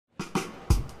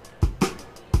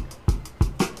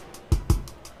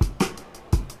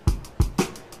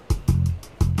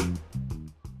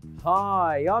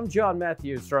Hi, I'm John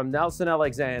Matthews from Nelson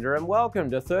Alexander and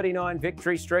welcome to 39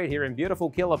 Victory Street here in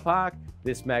beautiful Keilor Park.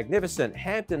 This magnificent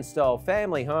Hampton-style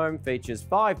family home features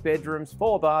 5 bedrooms,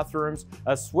 4 bathrooms,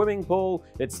 a swimming pool.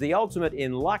 It's the ultimate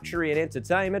in luxury and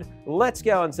entertainment. Let's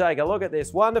go and take a look at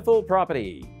this wonderful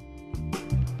property.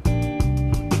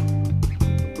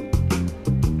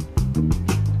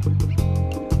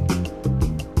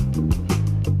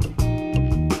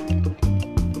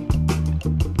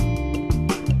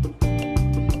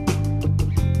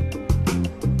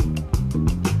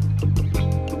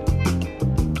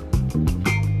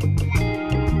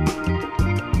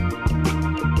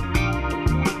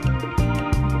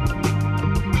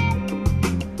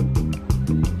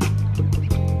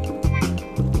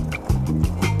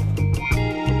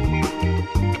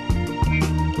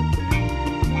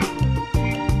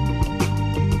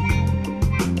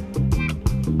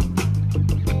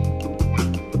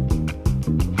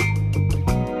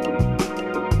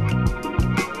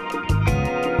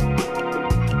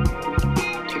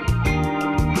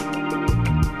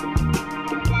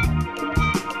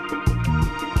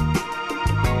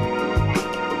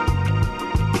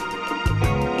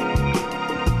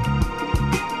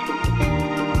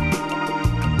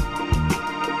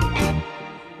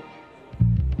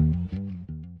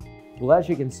 Well, as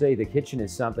you can see, the kitchen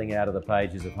is something out of the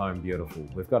pages of Home Beautiful.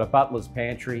 We've got a butler's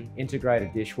pantry,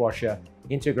 integrated dishwasher,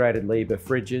 integrated Liebherr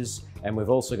fridges, and we've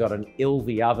also got an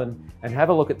Ilvi oven. And have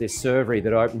a look at this servery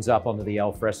that opens up onto the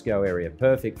al fresco area,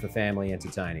 perfect for family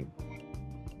entertaining.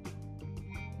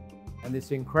 And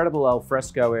this incredible al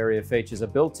fresco area features a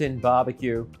built-in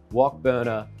barbecue, wok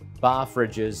burner, bar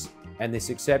fridges, and this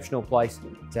exceptional place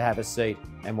to have a seat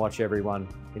and watch everyone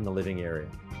in the living area.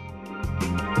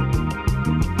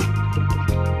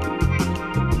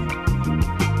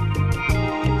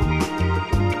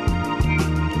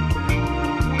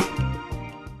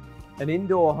 An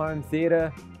indoor home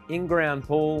theatre, in-ground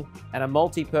pool, and a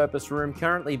multi-purpose room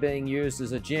currently being used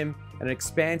as a gym, and an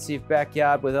expansive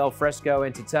backyard with al fresco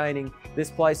entertaining. This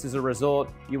place is a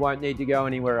resort. You won't need to go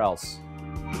anywhere else.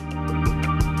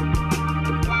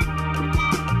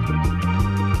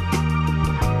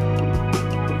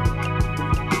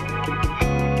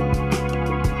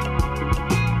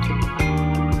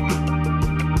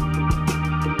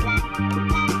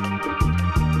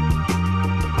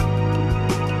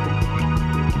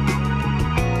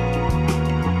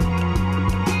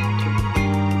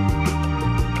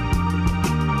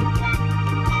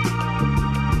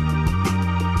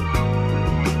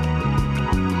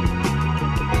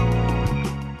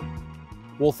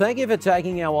 Well, thank you for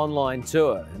taking our online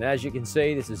tour. And as you can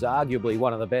see, this is arguably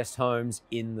one of the best homes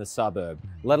in the suburb,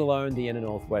 let alone the inner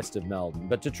northwest of Melbourne.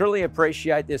 But to truly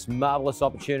appreciate this marvellous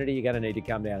opportunity, you're going to need to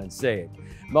come down and see it.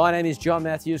 My name is John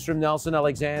Matthews from Nelson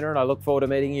Alexander, and I look forward to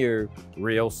meeting you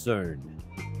real soon.